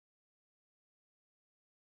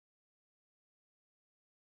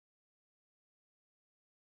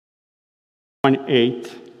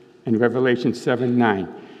1:8 and Revelation 7:9.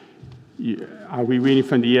 Are we reading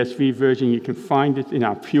from the ESV version? You can find it in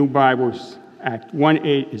our Pew Bibles. Act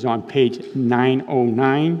 1:8 is on page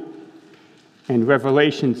 909, and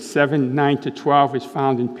Revelation 7:9-12 is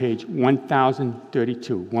found in page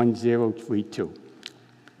 1032, 1032.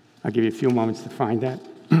 I'll give you a few moments to find that.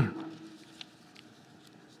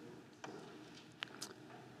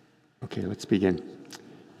 Okay, let's begin.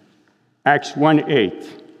 Acts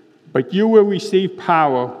 1:8. But you will receive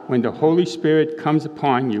power when the Holy Spirit comes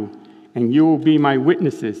upon you, and you will be my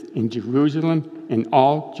witnesses in Jerusalem and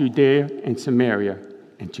all Judea and Samaria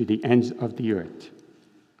and to the ends of the earth.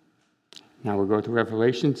 Now we'll go to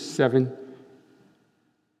Revelation 7,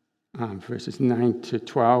 verses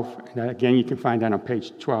 9-12. And again, you can find that on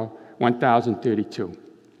page 1032.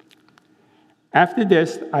 After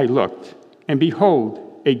this I looked, and behold,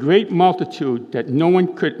 a great multitude that no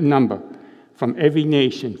one could number, from every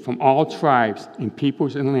nation, from all tribes and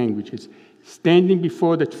peoples and languages, standing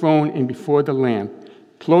before the throne and before the Lamb,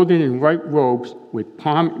 clothed in white robes with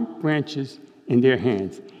palm branches in their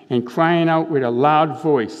hands, and crying out with a loud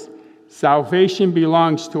voice, "Salvation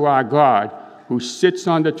belongs to our God, who sits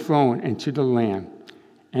on the throne, and to the Lamb."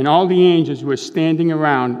 And all the angels were standing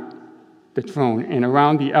around the throne and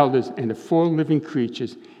around the elders and the four living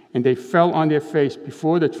creatures, and they fell on their face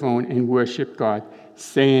before the throne and worshiped God,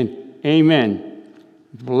 saying, Amen.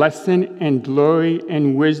 Blessing and glory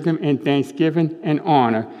and wisdom and thanksgiving and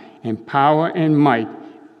honor and power and might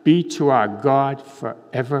be to our God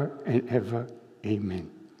forever and ever. Amen.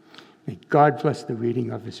 May God bless the reading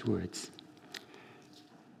of his words.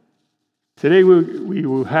 Today we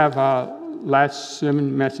will have our last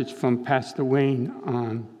sermon message from Pastor Wayne.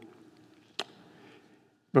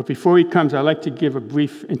 But before he comes, I'd like to give a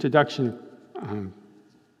brief introduction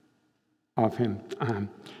of him.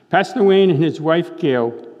 Pastor Wayne and his wife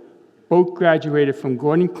Gail both graduated from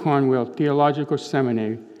Gordon Conwell Theological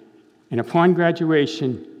Seminary, and upon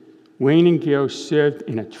graduation, Wayne and Gail served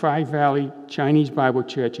in a Tri-Valley Chinese Bible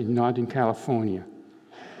Church in Northern California.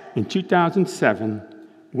 In 2007,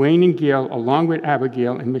 Wayne and Gail, along with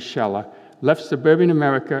Abigail and Michelle, left suburban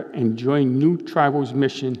America and joined New Tribals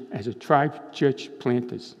Mission as a tribe church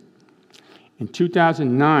planters. In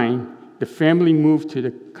 2009, the family moved to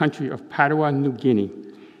the country of Papua New Guinea.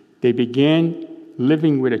 They began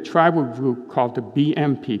living with a tribal group called the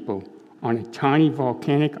BM people on a tiny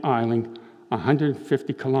volcanic island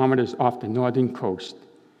 150 kilometers off the northern coast.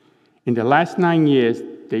 In the last 9 years,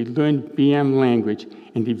 they learned BM language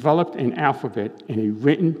and developed an alphabet and a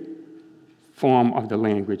written form of the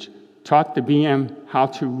language, taught the BM how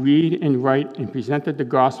to read and write, and presented the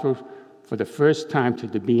gospel for the first time to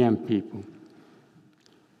the BM people.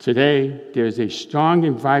 Today, there is a strong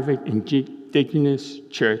and vibrant indigenous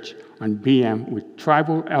church on BM with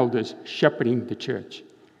tribal elders shepherding the church.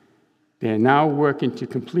 They are now working to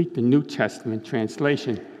complete the New Testament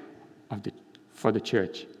translation for the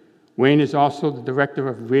church. Wayne is also the director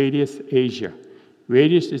of Radius Asia.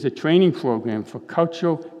 Radius is a training program for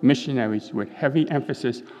cultural missionaries with heavy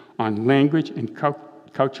emphasis on language and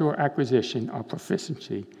cultural acquisition or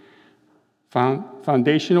proficiency,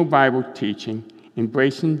 foundational Bible teaching,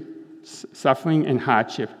 embracing suffering and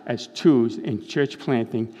hardship as tools in church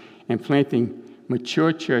planting, and planting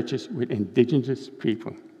mature churches with indigenous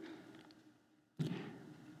people.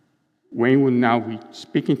 Wayne will now be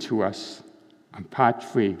speaking to us on part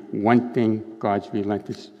 3, One Thing, God's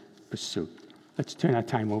Relentless Pursuit. Let's turn our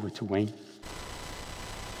time over to Wayne.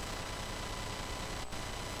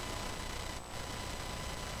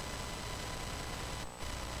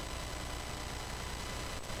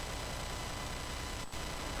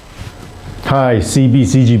 Hi,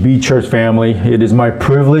 CBCGB Church family. It is my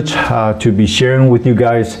privilege to be sharing with you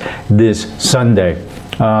guys this Sunday.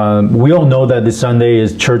 We all know that this Sunday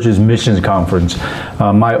is church's missions conference.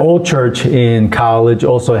 My old church in college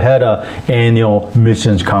also had an annual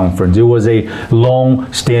missions conference. It was a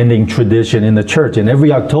long-standing tradition in the church, and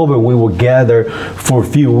every October we would gather for a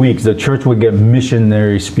few weeks. The church would get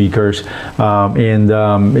missionary speakers, and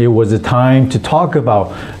it was a time to talk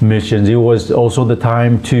about missions. It was also the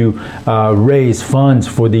time to raise funds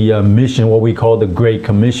for the mission, what we call the Great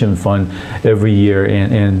Commission Fund, every year.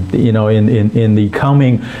 And you know, in the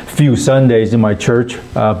coming few Sundays in my church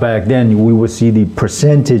back then, we would see the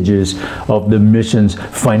percentages of the missions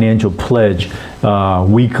financial pledge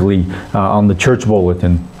weekly on the church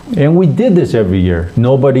bulletin. And we did this every year.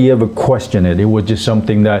 Nobody ever questioned it. It was just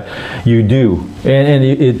something that you do. And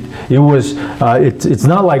it's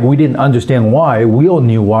not like we didn't understand why. We all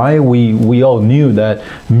knew why. We all knew that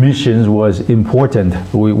missions was important.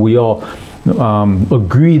 We all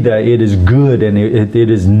agree that it is good and it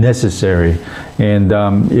is necessary. And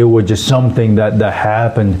it was just something that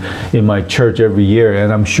happened in my church every year.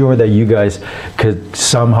 And I'm sure that you guys could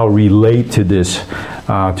somehow relate to this,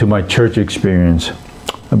 to my church experience.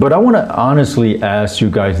 But I want to honestly ask you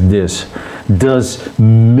guys this. Does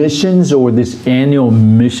missions or this annual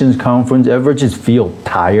missions conference ever just feel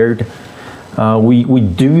tired? We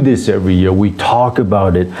do this every year. We talk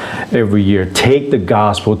about it every year. Take the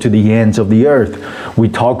gospel to the ends of the earth. We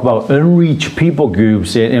talk about unreached people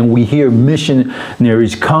groups, and we hear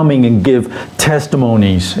missionaries coming and give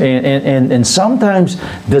testimonies. And sometimes,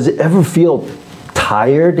 does it ever feel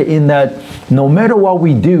tired in that no matter what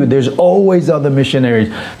we do, there's always other missionaries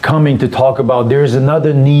coming to talk about there's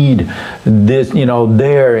another need, this,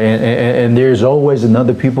 there, and there's always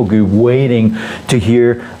another people group waiting to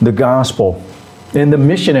hear the gospel. And the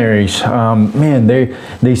missionaries, man,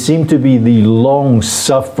 they seem to be the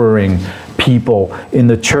long-suffering people in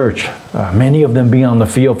the church. Many of them being on the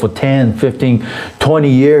field for 10, 15, 20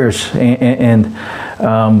 years, and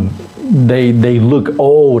they look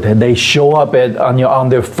old, and they show up on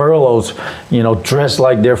their furloughs, dressed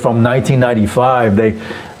like they're from 1995.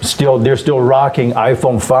 They're still rocking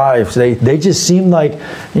iPhone 5s. They just seem like,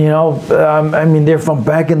 they're from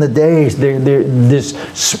back in the days. They're this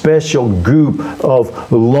special group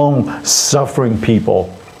of long-suffering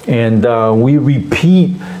people. And we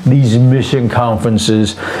repeat these mission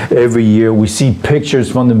conferences every year. We see pictures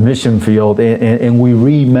from the mission field, and we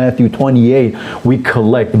read Matthew 28. We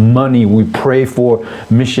collect money. We pray for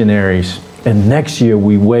missionaries. And next year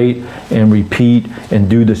we wait and repeat and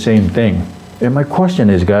do the same thing. And my question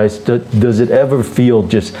is, guys, does it ever feel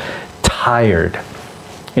just tired?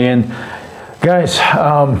 And guys,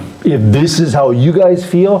 if this is how you guys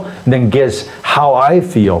feel, then guess how I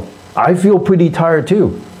feel. I feel pretty tired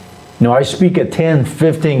too. I speak at 10,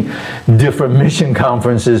 15 different mission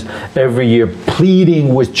conferences every year,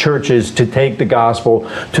 pleading with churches to take the gospel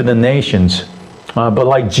to the nations. But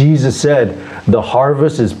like Jesus said, the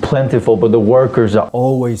harvest is plentiful, but the workers are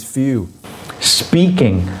always few.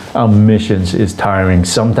 Speaking of missions is tiring.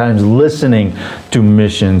 Sometimes listening to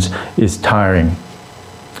missions is tiring.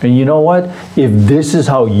 And you know what? If this is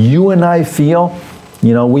how you and I feel,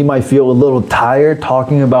 we might feel a little tired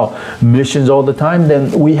talking about missions all the time,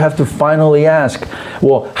 then we have to finally ask,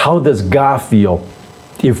 well, how does God feel?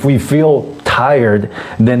 If we feel tired,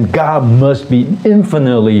 then God must be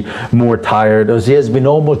infinitely more tired, as it has been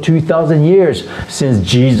almost 2,000 years since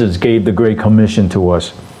Jesus gave the Great Commission to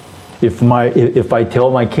us. If I tell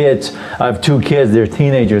my kids, I have 2 kids, they're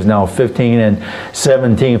teenagers now, 15 and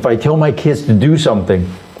 17. If I tell my kids to do something,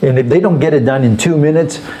 and if they don't get it done in 2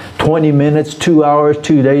 minutes, 20 minutes, 2 hours,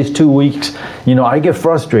 2 days, 2 weeks, I get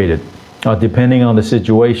frustrated, depending on the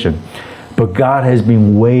situation. But God has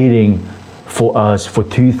been waiting for us for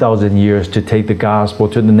 2,000 years to take the gospel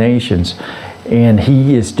to the nations. And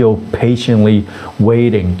He is still patiently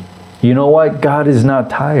waiting. You know what? God is not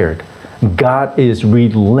tired. God is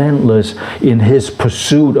relentless in His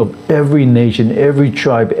pursuit of every nation, every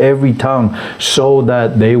tribe, every tongue, so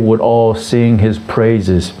that they would all sing His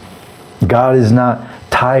praises. God is not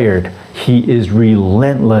tired. He is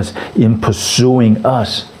relentless in pursuing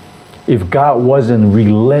us. If God wasn't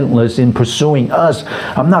relentless in pursuing us,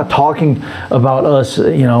 I'm not talking about us,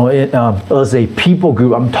 as a people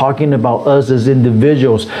group. I'm talking about us as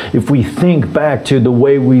individuals. If we think back to the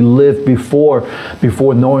way we lived before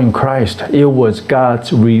knowing Christ, it was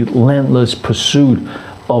God's relentless pursuit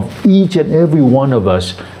of each and every one of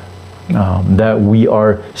us that we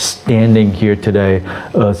are standing here today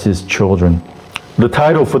as His children. The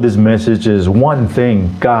title for this message is One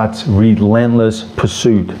Thing, God's Relentless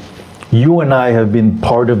Pursuit. You and I have been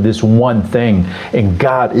part of this one thing, and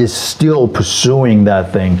God is still pursuing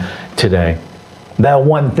that thing today. That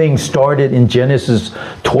one thing started in Genesis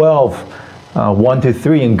 12,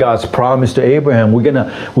 1-3, and God's promise to Abraham. We're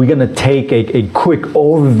gonna take a quick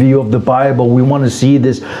overview of the Bible. We want to see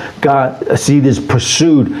this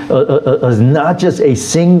pursuit as not just a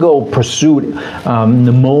single pursuit in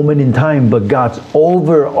the moment in time, but God's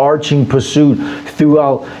overarching pursuit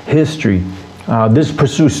throughout history. This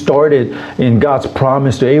pursuit started in God's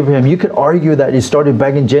promise to Abraham. You could argue that it started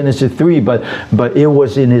back in Genesis 3, but it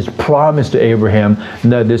was in His promise to Abraham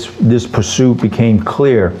that this pursuit became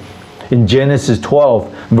clear. In Genesis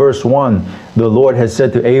 12, verse 1, the Lord has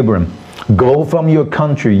said to Abram, "Go from your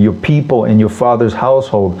country, your people, and your father's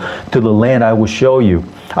household to the land I will show you.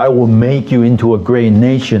 I will make you into a great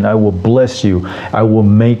nation. I will bless you. I will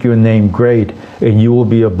make your name great, and you will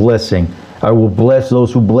be a blessing. I will bless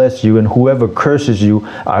those who bless you, and whoever curses you,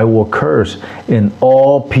 I will curse. And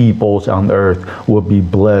all peoples on earth will be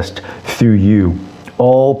blessed through you.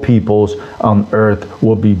 All peoples on earth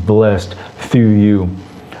will be blessed through you.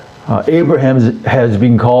 Abraham has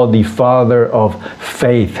been called the father of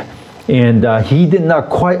faith. And he did not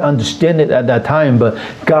quite understand it at that time, but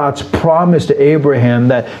God's promise to Abraham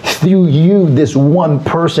that through you, this one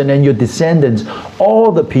person and your descendants,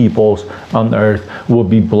 all the peoples on earth will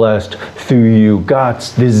be blessed through you.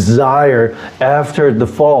 God's desire after the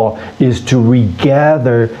fall is to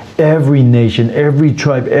regather every nation, every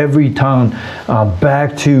tribe, every tongue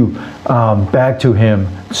back to Him,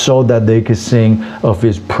 so that they could sing of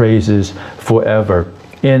His praises forever.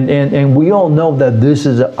 And we all know that this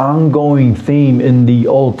is an ongoing theme in the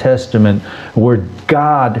Old Testament, where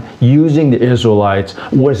God, using the Israelites,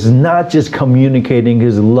 was not just communicating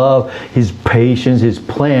His love, His patience, His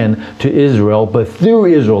plan to Israel, but through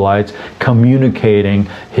Israelites communicating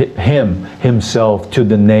Himself to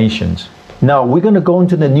the nations. Now, we're going to go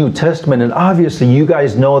into the New Testament, and obviously you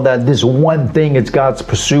guys know that this one thing is God's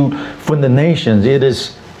pursuit for the nations. It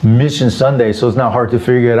is Mission Sunday, so it's not hard to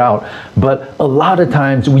figure it out. But a lot of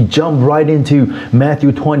times we jump right into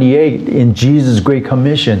Matthew 28 in Jesus' Great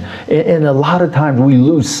Commission. And a lot of times we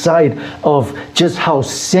lose sight of just how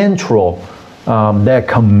central that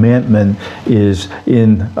commandment is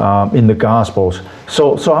in the Gospels.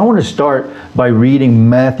 So I want to start by reading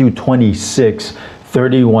Matthew 26,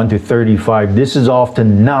 31 to 35. This is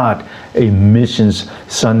often not a Missions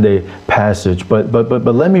Sunday passage, but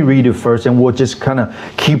let me read it first, and we'll just kind of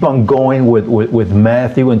keep on going with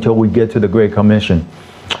Matthew until we get to the Great Commission.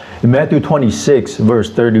 In Matthew 26, verse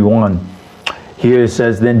 31, here it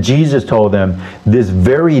says, "Then Jesus told them, 'This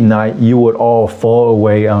very night you would all fall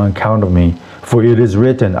away on account of me. For it is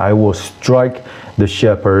written, I will strike the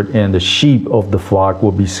shepherd, and the sheep of the flock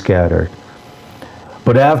will be scattered.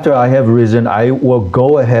 But after I have risen, I will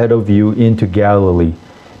go ahead of you into Galilee.'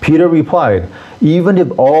 Peter replied, 'Even if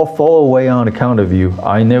all fall away on account of you,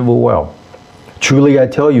 I never will.' 'Truly I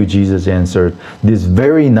tell you,' Jesus answered, 'this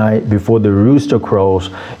very night before the rooster crows,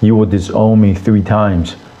 you will disown me 3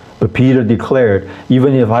 times. But Peter declared,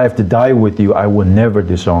 'Even if I have to die with you, I will never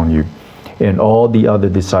disown you.' And all the other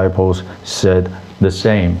disciples said the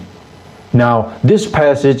same." Now, this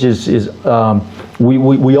passage is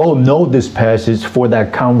we all know this passage for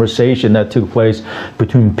that conversation that took place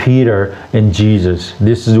between Peter and Jesus.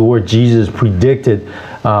 This is where Jesus predicted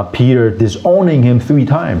Peter disowning him 3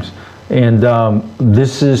 times. And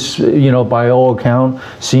this is, by all account,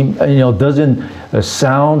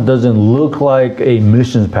 doesn't look like a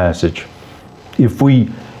missions passage.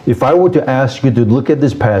 If I were to ask you to look at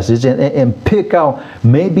this passage and pick out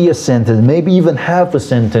maybe a sentence, maybe even half a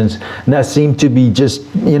sentence that seemed to be just,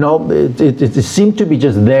 it seemed to be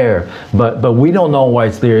just there, but we don't know why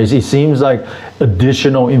it's there. It seems like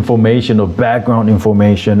additional information or background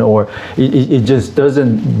information, or it just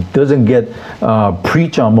doesn't get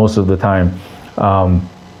preached on most of the time. I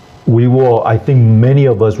think many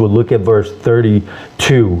of us will look at verse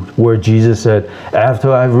 32, where Jesus said,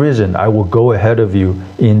 "After I've risen, I will go ahead of you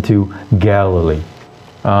into Galilee."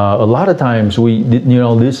 A lot of times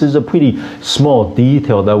this is a pretty small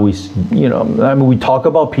detail that we talk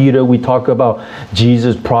about Peter, we talk about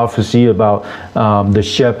Jesus' prophecy about the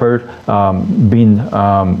shepherd being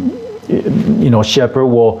shepherd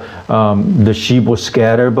will, the sheep will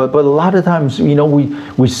scatter. But a lot of times,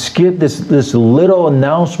 we skip this little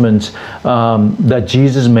announcement that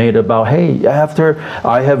Jesus made about, hey, after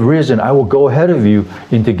I have risen, I will go ahead of you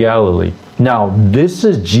into Galilee. Now, this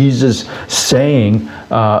is Jesus saying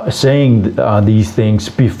these things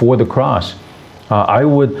before the cross.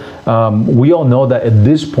 We all know that at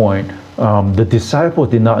this point, the disciples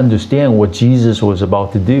did not understand what Jesus was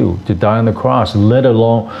about to do, to die on the cross, let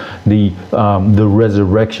alone the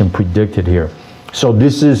resurrection predicted here. So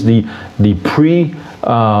this is the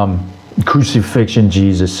pre-crucifixion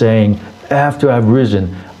Jesus saying, "After I've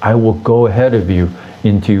risen, I will go ahead of you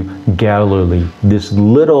into Galilee." This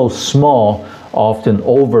little, small, often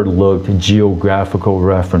overlooked geographical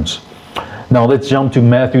reference. Now let's jump to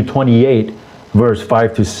Matthew 28, verse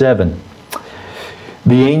 5 to 7.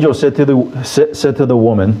 The angel said to the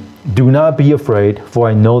woman, "Do not be afraid, for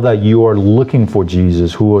I know that you are looking for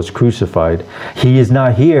Jesus who was crucified. He is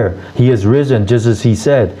not here. He has risen, just as he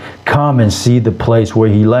said. Come and see the place where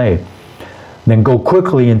he lay. Then go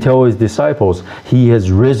quickly and tell his disciples, he has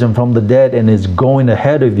risen from the dead and is going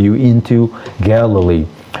ahead of you into Galilee.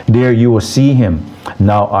 There you will see him.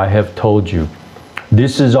 Now I have told you."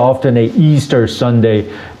 This is often a Easter Sunday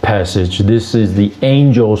passage. This is the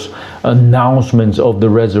angel's announcements of the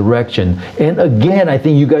resurrection. And again, I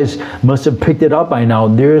think you guys must have picked it up by now.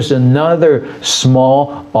 There's another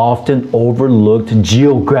small, often overlooked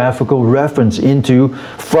geographical reference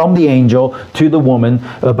from the angel to the woman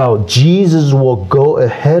about Jesus will go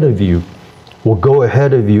ahead of you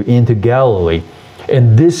into Galilee.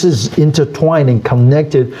 And this is intertwined and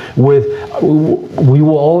connected with, we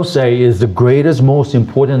will all say, is the greatest, most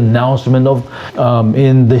important announcement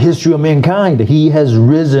in the history of mankind. He has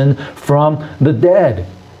risen from the dead.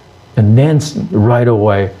 And then right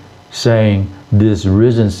away saying, this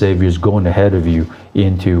risen Savior is going ahead of you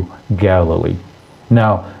into Galilee.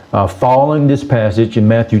 Now, following this passage in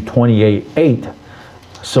Matthew 28:8,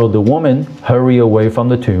 so the woman hurried away from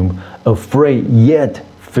the tomb, afraid yet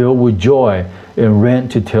filled with joy, and ran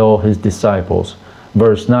to tell his disciples.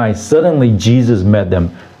 Verse 9, suddenly Jesus met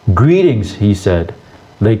them. Greetings, he said.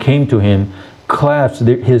 They came to him, clasped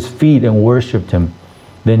his feet, and worshipped him.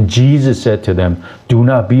 Then Jesus said to them, do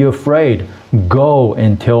not be afraid. Go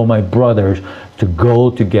and tell my brothers to go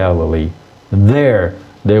to Galilee. There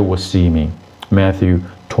they will see me. Matthew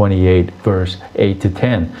 28, verse 8 to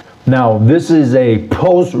 10. Now, this is a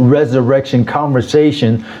post-resurrection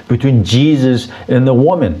conversation between Jesus and the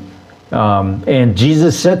woman. And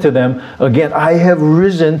Jesus said to them, again, I have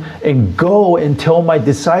risen, and go and tell my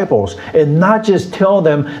disciples, and not just tell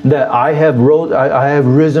them that I have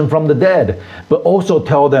risen from the dead, but also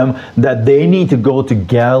tell them that they need to go to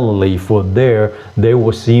Galilee, for there they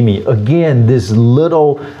will see me. Again, this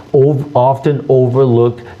little often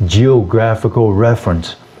overlooked geographical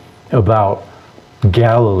reference about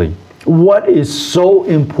Galilee. What is so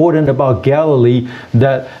important about Galilee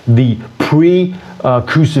that the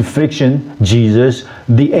pre-crucifixion Jesus,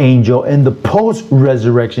 the angel, and the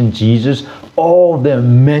post-resurrection Jesus, all of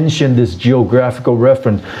them mention this geographical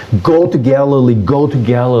reference. Go to Galilee, go to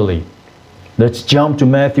Galilee. Let's jump to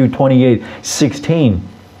Matthew 28:16.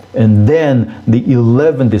 And then the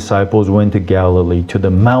 11 disciples went to Galilee, to the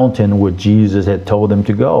mountain where Jesus had told them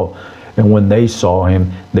to go. And when they saw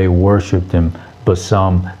him, they worshipped him, but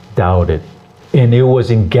some doubted. And it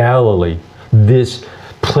was in Galilee, this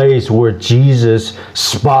place where Jesus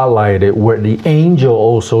spotlighted, where the angel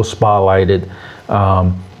also spotlighted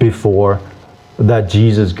before, that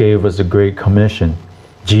Jesus gave us a great commission.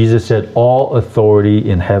 Jesus said, all authority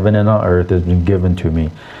in heaven and on earth has been given to me.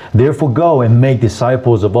 Therefore go and make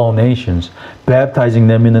disciples of all nations, baptizing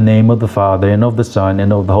them in the name of the Father and of the Son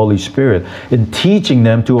and of the Holy Spirit, and teaching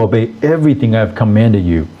them to obey everything I have commanded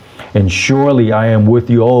you. And surely I am with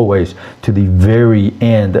you always to the very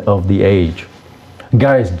end of the age.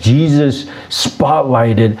 Guys, Jesus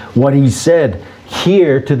spotlighted what he said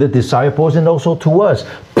here to the disciples and also to us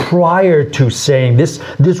prior to saying this.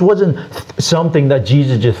 This wasn't something that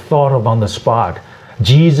Jesus just thought of on the spot.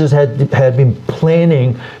 Jesus had been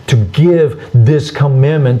planning to give this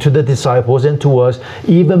commandment to the disciples and to us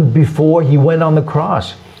even before he went on the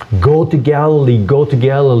cross. Go to Galilee, go to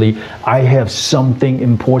Galilee. I have something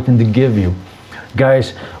important to give you.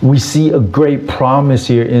 Guys, we see a great promise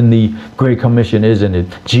here in the Great Commission, isn't it?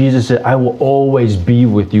 Jesus said, I will always be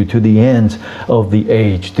with you to the end of the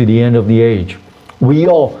age, to the end of the age. We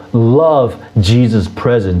all love Jesus'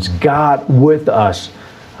 presence, God with us.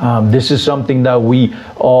 This is something that we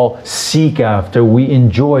all seek after, we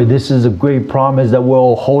enjoy. This is a great promise that we're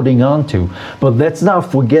all holding on to. But let's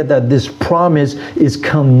not forget that this promise is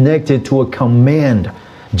connected to a command.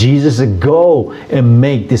 Jesus said, go and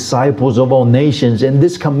make disciples of all nations. And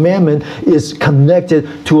this commandment is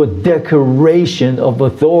connected to a declaration of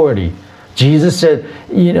authority. Jesus said,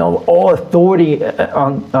 all authority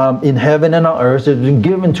in heaven and on earth has been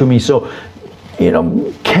given to me. So,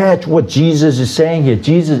 catch what Jesus is saying here.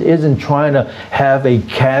 Jesus isn't trying to have a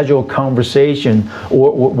casual conversation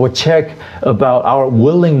or check about our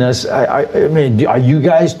willingness. I mean, do you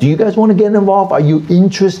guys want to get involved? Are you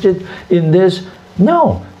interested in this?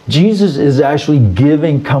 No. Jesus is actually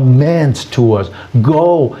giving commands to us.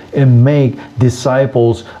 Go and make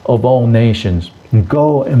disciples of all nations.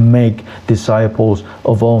 Go and make disciples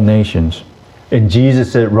of all nations. And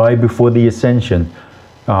Jesus said right before the ascension,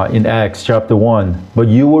 in Acts chapter 1, but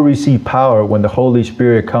you will receive power when the Holy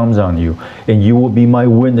Spirit comes on you, and you will be my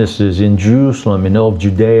witnesses in Jerusalem and all of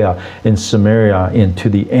Judea and Samaria and to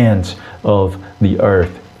the ends of the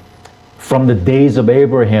earth. From the days of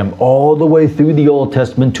Abraham all the way through the Old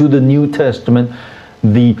Testament to the New Testament,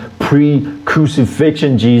 the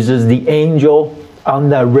pre-crucifixion Jesus, the angel on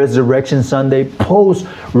that resurrection Sunday,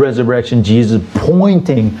 post-resurrection Jesus,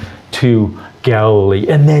 pointing to Galilee.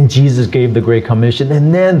 And then Jesus gave the Great Commission.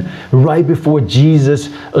 And then right before Jesus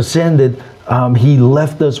ascended, He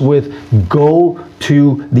left us with, go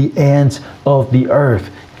to the ends of the earth.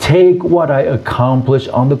 Take what I accomplished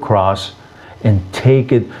on the cross and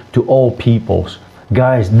take it to all peoples.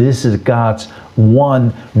 Guys, this is God's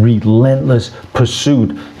one relentless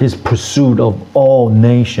pursuit, his pursuit of all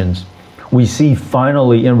nations. We see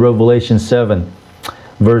finally in Revelation 7,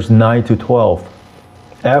 verse 9 to 12.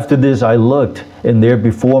 After this I looked, and there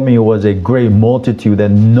before me was a great multitude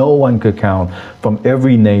that no one could count, from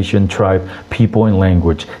every nation, tribe, people, and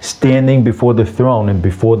language, standing before the throne and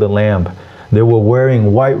before the Lamb. They were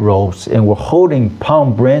wearing white robes and were holding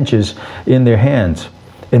palm branches in their hands.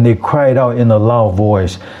 And they cried out in a loud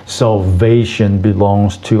voice, salvation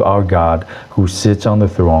belongs to our God who sits on the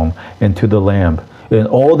throne and to the Lamb. And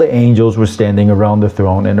all the angels were standing around the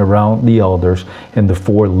throne and around the elders and the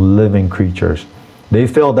four living creatures. They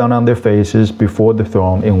fell down on their faces before the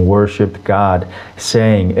throne and worshiped God,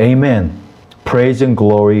 saying, Amen. Praise and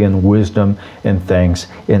glory and wisdom and thanks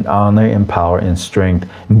and honor and power and strength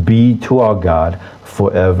be to our God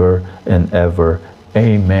forever and ever.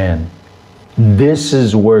 Amen. This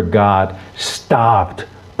is where God stopped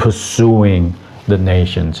pursuing the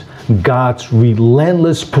nations. God's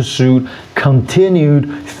relentless pursuit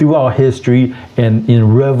continued throughout history, and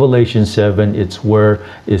in Revelation 7, it's where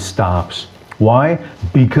it stops. Why?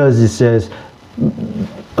 Because it says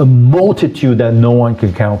a multitude that no one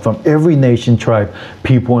can count from every nation, tribe,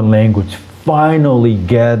 people, and language finally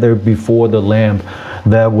gathered before the Lamb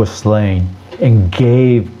that was slain and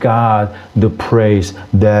gave God the praise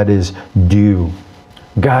that is due.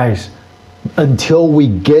 Guys, until we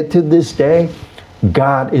get to this day,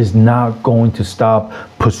 God is not going to stop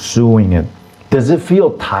pursuing it. Does it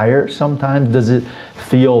feel tired sometimes? Does it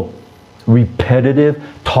feel repetitive,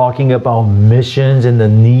 talking about missions and the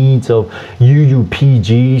needs of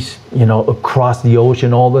UUPGs, across the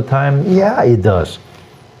ocean all the time? Yeah, it does.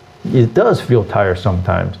 It does feel tired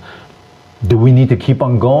sometimes. Do we need to keep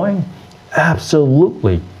on going?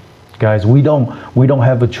 Absolutely. Guys, we don't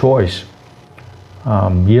have a choice.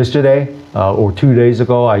 Yesterday or 2 days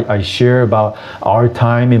ago, I shared about our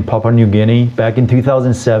time in Papua New Guinea. Back in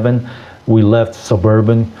 2007, we left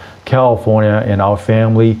suburban California and our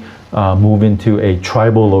family moved into a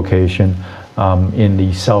tribal location in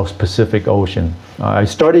the South Pacific Ocean. I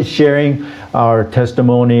started sharing our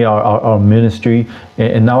testimony, our ministry,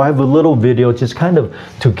 and now I have a little video just kind of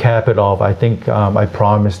to cap it off. I think I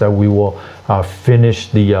promised that we will finish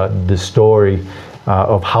the story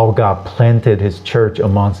of how God planted his church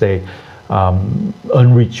amongst a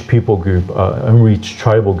unreached people group, unreached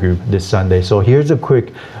tribal group this Sunday. So here's a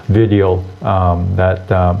quick video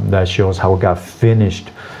that shows how God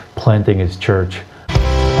finished planting his church.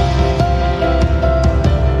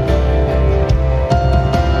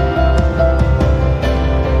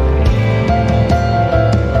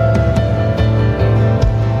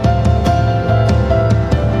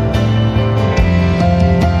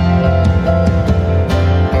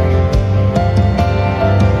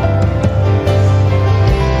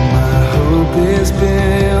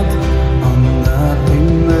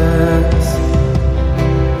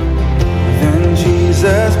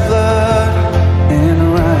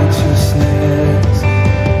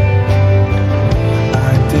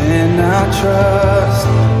 Trust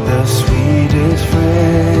the sweetest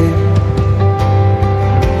friend,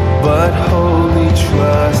 but wholly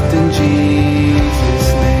trust in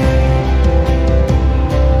Jesus' name.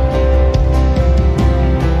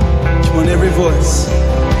 Come on, every voice.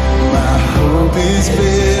 My hope is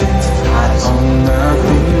built on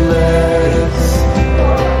nothing less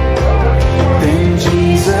than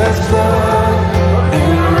Jesus' blood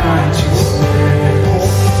and righteousness.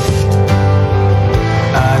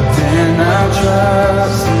 And I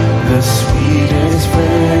trust the sweetest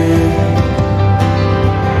friend,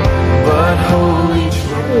 but wholly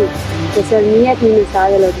trust. Keselmiat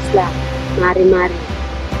minusaya lo disla, mari.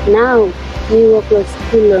 Now, we work lo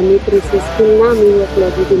school lo nutrisi school na we work lo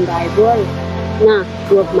reading Bible. Na,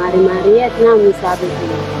 work mari at now we sabi ko.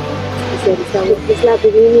 Isla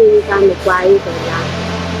begini we kami kwai ko ya.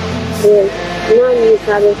 Na we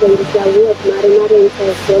sabi ko isla work mari sa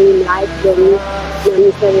showing life for me. Na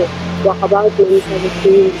we sabi walk about na we sabi ko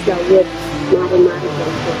isla work mari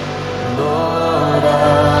ko. Lord,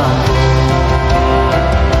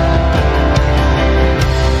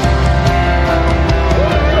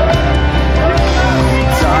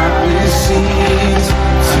 seems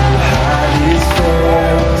to hide his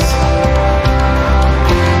face.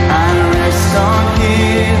 I rest on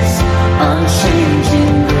his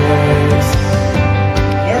unchanging grace.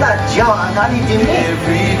 얘가 지하 안간이 때문에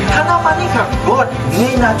하나만이 khắc God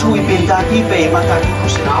ngay na chui bên ta đi về mà ta đi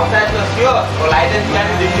kus Now that was sure. Well, I didn't get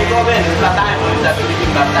the big of it. It's not time for that to be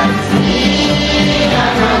baptized.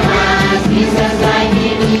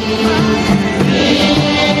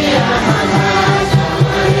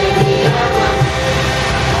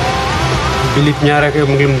 Belief nyara ke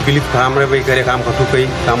mungkin belief kamera baik kare kam katu kai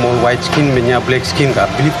kamu white skin menya black skin ka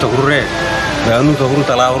belief to gurre anu to guru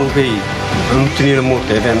tala guru kai anu tini lemo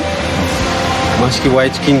teben maski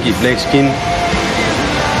white skin ki black skin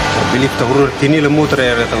belief to guru tini lemo tere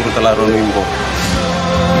to guru tala ro nimbo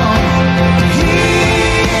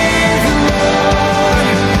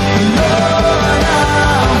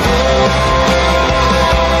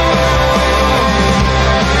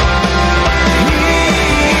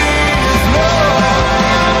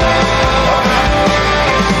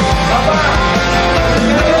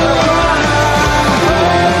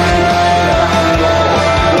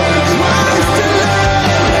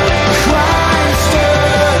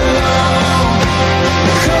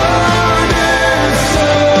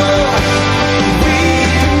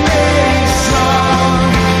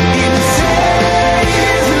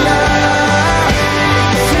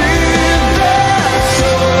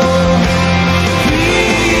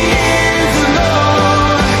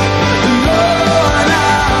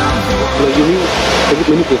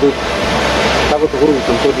ini itu takut guru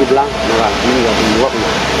tempat di belang malah ini nggak menyuap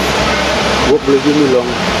gua belum long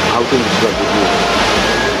auto di sebelah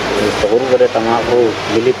itu guru pada tengah guru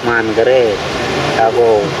milik man kere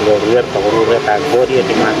aku guru tago dia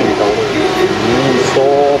dimakin guru ini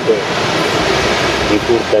sobe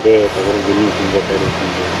itu tadi guru ini tinggal dari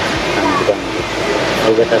sini kan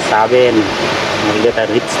kalau kita saben kita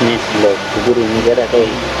richness lo guru ini kere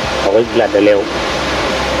kayak kau belada leo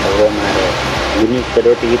guru mare ini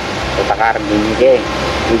kedeti takar ini ke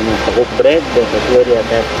ini cukup bread dan sesuai di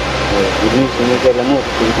atas ini sini ke lemu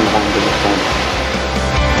ini tentang tulisan.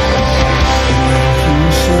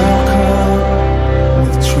 Shall come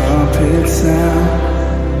with trumpet sound.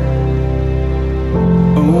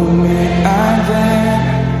 Oh, may I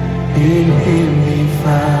then in Him be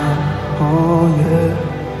found. Oh yeah,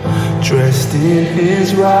 dressed in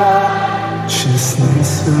His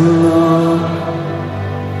righteousness alone.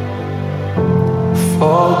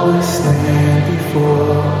 Always stand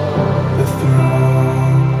before the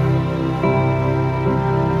throne.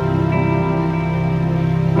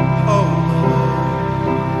 Oh Lord,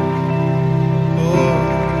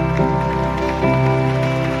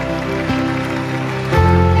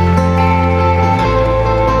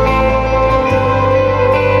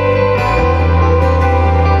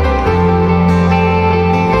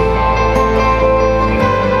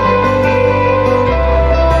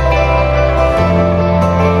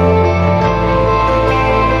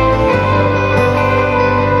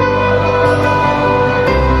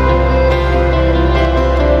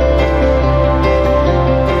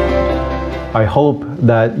 I hope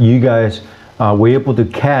that you guys were able to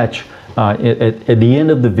catch at the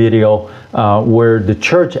end of the video where the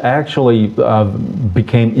church actually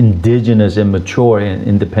became indigenous and mature and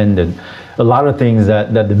independent. A lot of things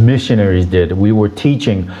that the missionaries did. We were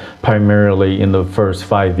teaching primarily in the first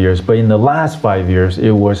 5 years, but in the last 5 years,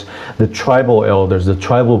 it was the tribal elders, the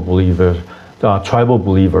tribal believers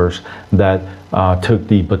that took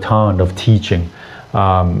the baton of teaching.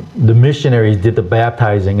 The missionaries did the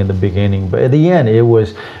baptizing in the beginning, but at the end, it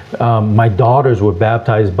was my daughters were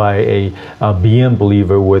baptized by a BM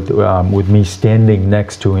believer with me standing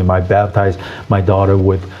next to him. I baptized my daughter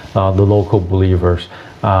with the local believers.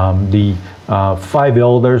 The 5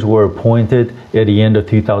 elders were appointed at the end of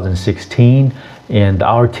 2016, and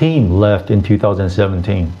our team left in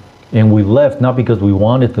 2017. And we left not because we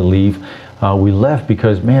wanted to leave. We left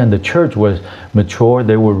because, man, the church was mature.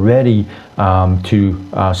 They were ready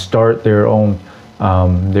to start their own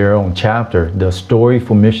chapter. The story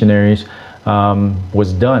for missionaries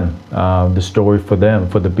was done. The story for them,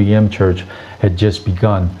 for the BM Church, had just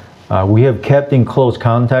begun. We have kept in close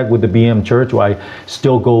contact with the BM Church. I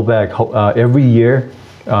still go back every year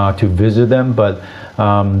to visit them, but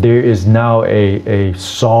there is now a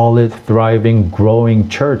solid, thriving, growing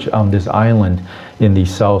church on this island in the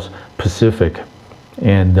South Pacific.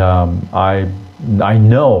 And I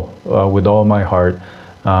know with all my heart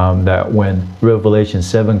that when Revelation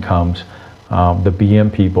 7 comes, the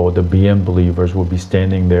BM people, the BM believers will be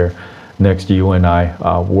standing there next to you and I,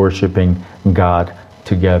 worshiping God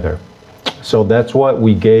together. So that's what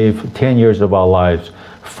we gave 10 years of our lives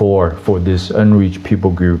for this unreached people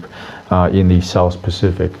group in the South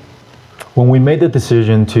Pacific. When we made the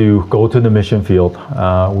decision to go to the mission field,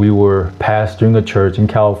 we were pastoring a church in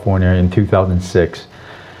California in 2006.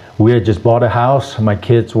 We had just bought a house. My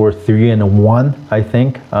kids were 3 and 1, I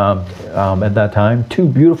think, at that time. 2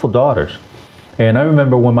 beautiful daughters. And I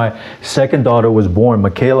remember when my second daughter was born,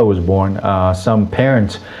 Michaela was born, some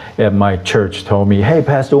parents at my church told me, hey,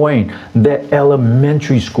 Pastor Wayne, that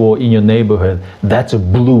elementary school in your neighborhood, that's a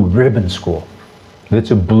blue ribbon school.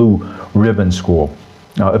 That's a blue ribbon school.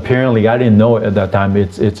 Apparently, I didn't know it at that time.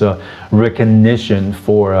 It's a recognition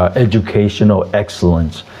for educational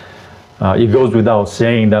excellence. It goes without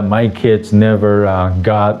saying that my kids never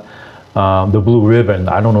got the blue ribbon.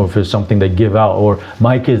 I don't know if it's something they give out, or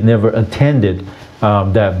my kids never attended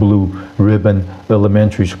that blue ribbon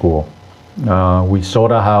elementary school. We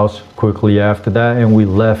sold our house quickly after that, and we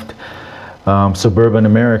left suburban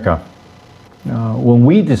America. When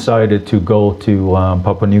we decided to go to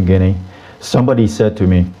Papua New Guinea, somebody said to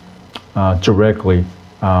me directly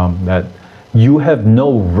that you have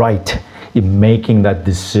no right in making that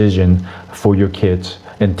decision for your kids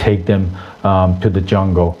and take them to the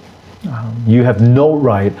jungle. You have no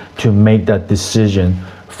right to make that decision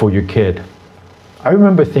for your kid. I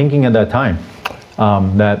remember thinking at that time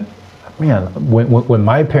that, man, when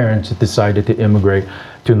my parents decided to immigrate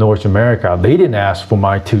to North America, they didn't ask for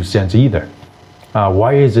my 2 cents either.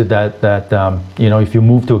 Why is it that if you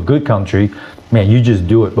move to a good country, man, you just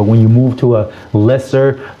do it. But when you move to a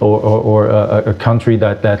lesser or a country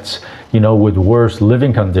that's with worse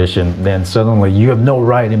living condition, then suddenly you have no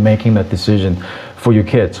right in making that decision for your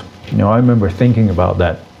kids. I remember thinking about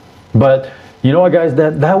that. But you know what, guys,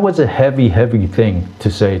 that was a heavy thing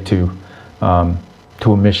to say to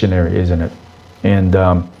a missionary, isn't it? And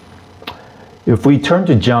if we turn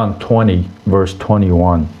to John 20, verse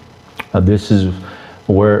 21, this is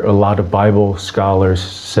where a lot of Bible scholars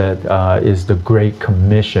said is the Great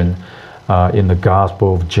Commission in the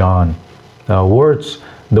Gospel of John.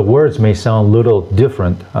 The words may sound a little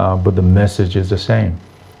different, but the message is the same.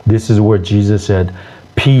 This is where Jesus said,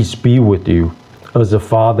 "Peace be with you. As the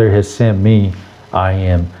Father has sent me, I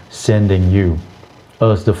am sending you.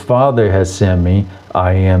 As the Father has sent me,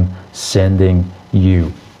 I am sending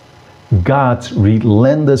you." God's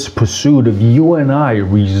relentless pursuit of you and I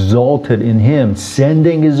resulted in Him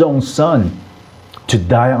sending His own Son to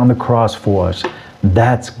die on the cross for us.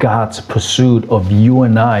 That's God's pursuit of you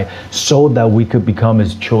and I, so that we could become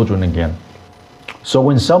His children again. So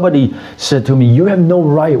when somebody said to me, you have no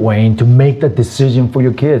right, Wayne, to make that decision for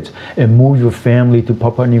your kids and move your family to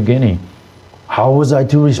Papua New Guinea, how was I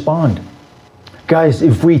to respond? Guys,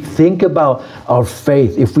 if we think about our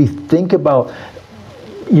faith, if we think about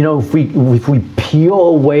if we peel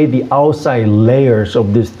away the outside layers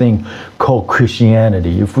of this thing called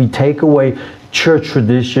Christianity, if we take away church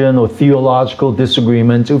tradition or theological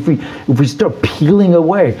disagreements, if we start peeling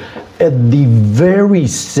away, at the very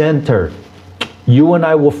center, you and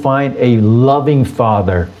I will find a loving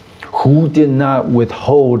Father who did not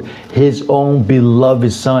withhold His own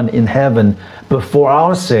beloved Son in heaven, but for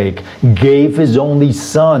our sake gave His only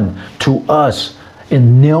Son to us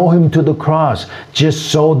and nailed Him to the cross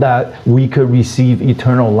just so that we could receive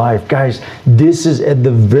eternal life. Guys, this is at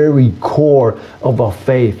the very core of our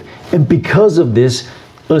faith. And because of this,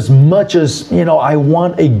 as much as, I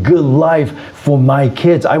want a good life for my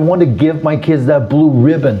kids, I want to give my kids that blue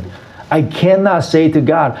ribbon, I cannot say to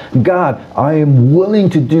God, I am willing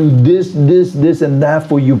to do this, and that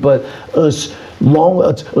for you, but as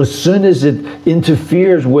soon as it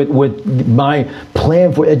interferes with my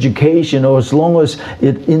plan for education, or as long as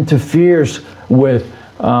it interferes with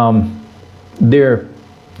their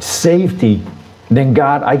safety, then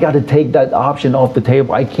God, I got to take that option off the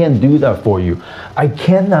table. I can't do that for you. I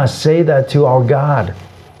cannot say that to our God.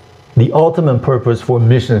 The ultimate purpose for a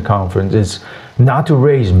mission conference is not to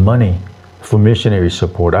raise money for missionary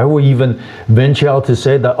support. I will even venture out to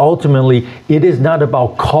say that ultimately it is not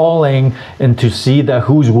about calling and to see that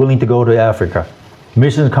who's willing to go to Africa.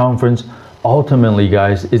 Mission conference ultimately,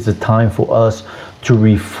 guys, is a time for us to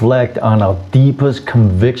reflect on our deepest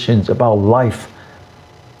convictions about life,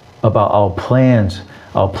 about our plans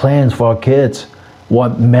for our kids,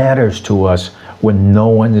 what matters to us when no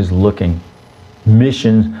one is looking.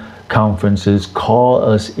 Mission conferences call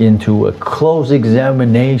us into a close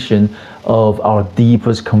examination of our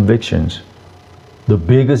deepest convictions. The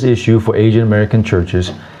biggest issue for Asian American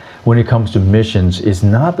churches when it comes to missions is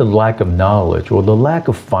not the lack of knowledge or the lack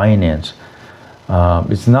of finance.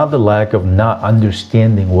 It's not the lack of not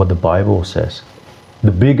understanding what the Bible says.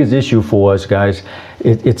 The biggest issue for us, guys,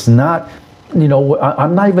 it's not,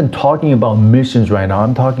 I'm not even talking about missions right now.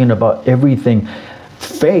 I'm talking about everything.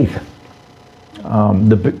 Faith.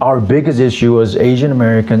 Our biggest issue as Asian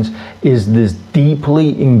Americans is this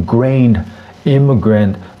deeply ingrained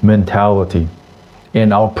immigrant mentality.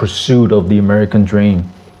 in our pursuit of the American dream.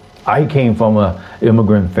 I came from an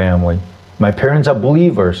immigrant family. My parents are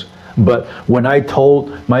believers, but when I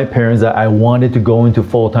told my parents that I wanted to go into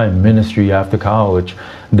full-time ministry after college,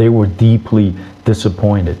 they were deeply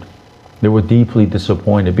disappointed. They were deeply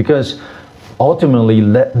disappointed because ultimately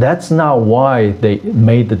that's not why they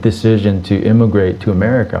made the decision to immigrate to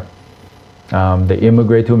America. They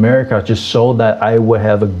immigrate to America just so that I would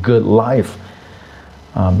have a good life.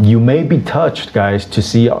 You may be touched, guys, to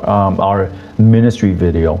see our ministry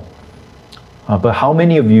video. But how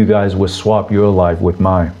many of you guys would swap your life with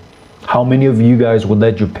mine? How many of you guys would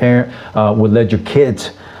let your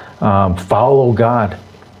kids follow God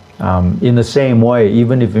in the same way,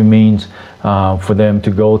 even if it means for them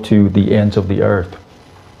to go to the ends of the earth?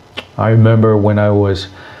 I remember when I was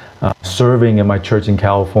serving in my church in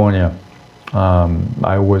California.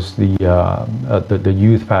 I was the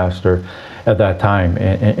youth pastor at that time,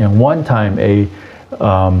 and one time a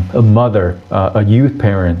mother, a youth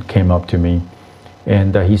parent, came up to me,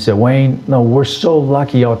 and he said, "Wayne, no, we're so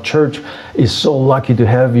lucky. Our church is so lucky to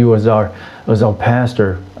have you as our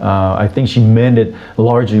pastor." I think she meant it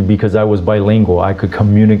largely because I was bilingual. I could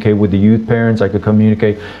communicate with the youth parents. I could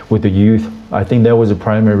communicate with the youth. I think that was the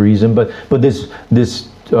primary reason. But this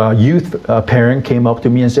youth parent came up to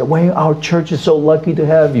me and said, "Wayne, our church is so lucky to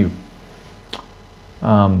have you."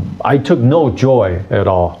 I took no joy at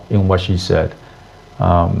all in what she said.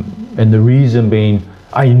 And the reason being,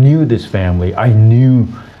 I knew this family. I knew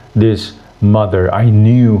this mother. I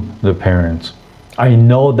knew the parents. I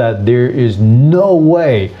know that there is no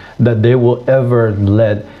way that they will ever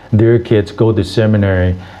let their kids go to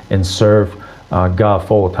seminary and serve God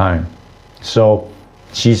full time. So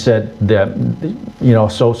she said that,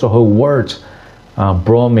 so her words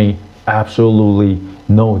brought me absolutely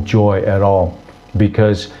no joy at all,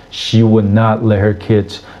 because she would not let her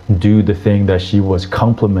kids do the thing that she was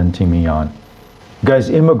complimenting me on. Guys,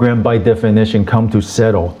 immigrants by definition come to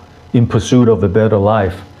settle in pursuit of a better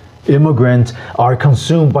life. Immigrants are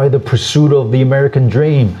consumed by the pursuit of the American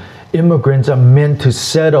dream. Immigrants are meant to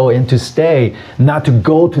settle and to stay, not to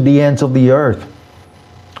go to the ends of the earth.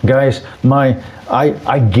 Guys,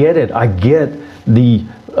 I get it. I get the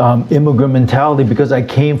immigrant mentality because I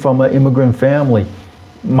came from an immigrant family.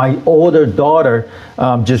 My older daughter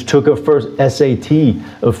just took her first SAT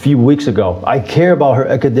a few weeks ago. I care about her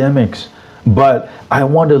academics, but I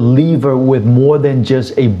want to leave her with more than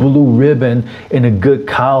just a blue ribbon and a good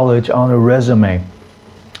college on her resume.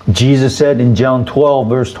 Jesus said in John 12,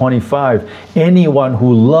 verse 25, anyone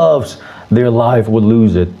who loves their life will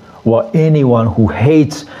lose it, while anyone who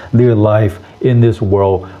hates their life in this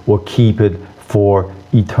world will keep it for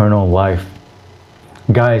eternal life.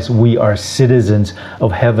 Guys, we are citizens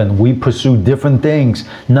of heaven. We pursue different things,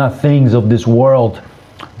 not things of this world.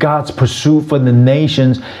 God's pursuit for the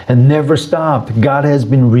nations has never stopped. God has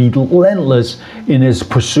been relentless in His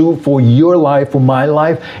pursuit for your life, for my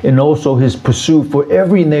life, and also His pursuit for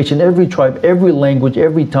every nation, every tribe, every language,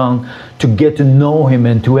 every tongue, to get to know Him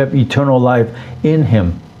and to have eternal life in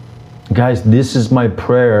Him. Guys, this is my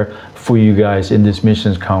prayer for you guys in this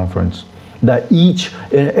missions conference, that each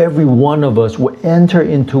and every one of us will enter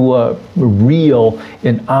into a real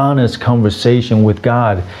and honest conversation with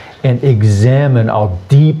God and examine our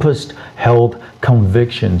deepest held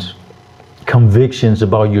convictions. Convictions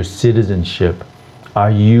about your citizenship.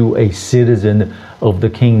 Are you a citizen of the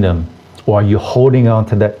kingdom? Or are you holding on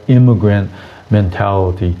to that immigrant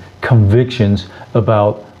mentality? Convictions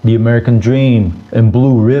about the American dream and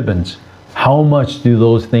blue ribbons. How much do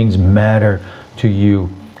those things matter to you?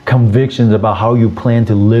 Convictions about how you plan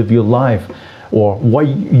to live your life, or what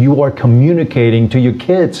you are communicating to your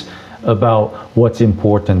kids about what's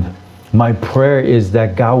important. My prayer is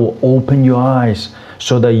that God will open your eyes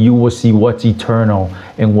so that you will see what's eternal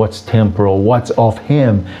and what's temporal, what's of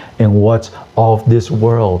Him and what's of this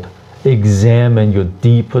world. Examine your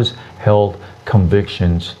deepest held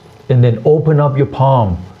convictions, and then open up your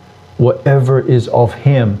palm. Whatever is of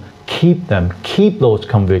Him, keep them, keep those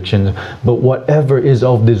convictions, but whatever is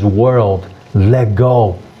of this world, let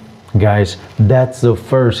go. Guys, that's the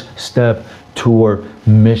first step toward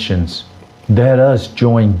missions. Let us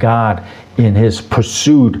join God in His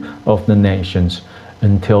pursuit of the nations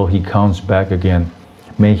until He comes back again.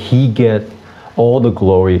 May He get all the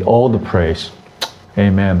glory, all the praise.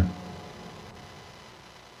 Amen.